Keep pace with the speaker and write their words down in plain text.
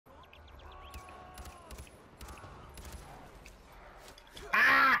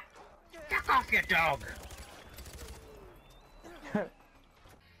off, you dog!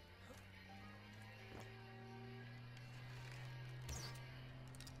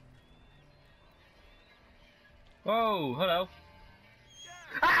 Oh, hello.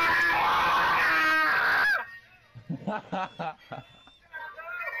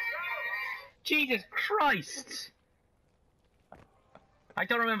 Jesus Christ! I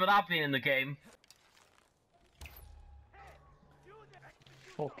don't remember that being in the game.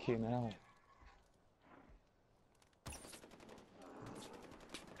 Fucking hell.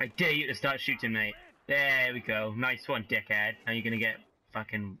 I dare you to start shooting, mate. There we go. Nice one, dickhead. Now you're gonna get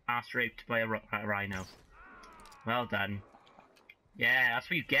fucking ass raped by a rhino. Well done. Yeah, that's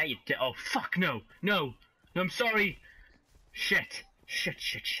what you get. Oh, fuck, no. No. No, I'm sorry. Shit. Shit,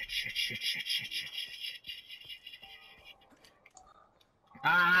 shit, shit, shit, shit, shit, shit, shit, shit, shit, shit, shit.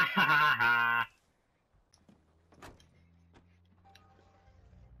 Ah, ha, ha, ha.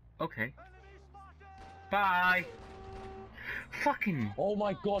 Okay. Bye. Fucking. Oh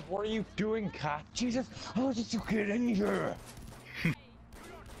my god, what are you doing, cat? Jesus, how did you get in here?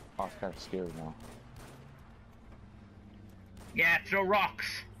 Oh, it's kind of scary now. Yeah, throw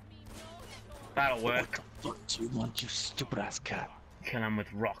rocks. That'll work. What the fuck do you want, you stupid ass cat? Kill him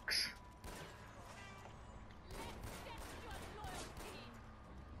with rocks.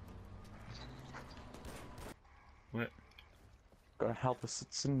 What? Gotta help us,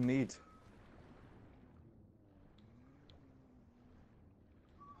 it's in need.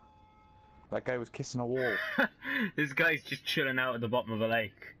 That guy was kissing a wall. This guy's just chilling out at the bottom of a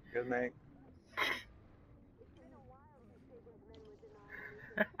lake. Good mate.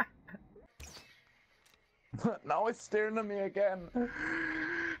 Now it's staring at me again.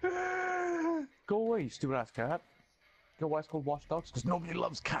 Go away, you stupid ass cat. You know why it's called watchdogs? Because nobody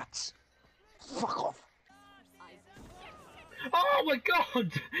loves cats. Fuck off. Oh my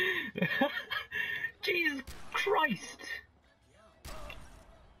god! Jesus Christ!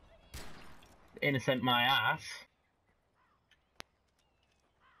 Innocent my ass.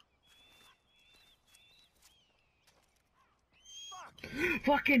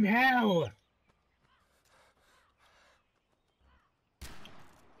 Fucking hell!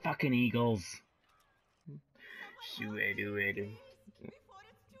 Fucking eagles. Shoo-a-doo-a-doo. Before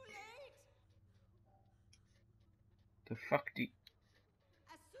it's too late. The fuck do you...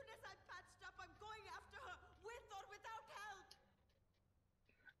 As soon as I'm patched up, I'm going after her, with or without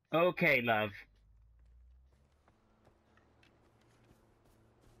help. Okay, love.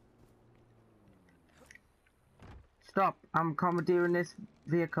 Stop, I'm commandeering this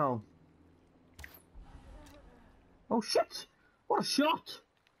vehicle. Oh shit! What a shot!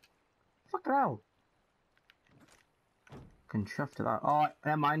 Fucking hell. Can chuff to that. Oh,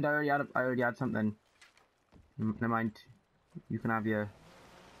 never mind, I already had something. Never mind. You can have your...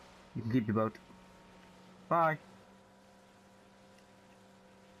 You can keep your boat. Bye.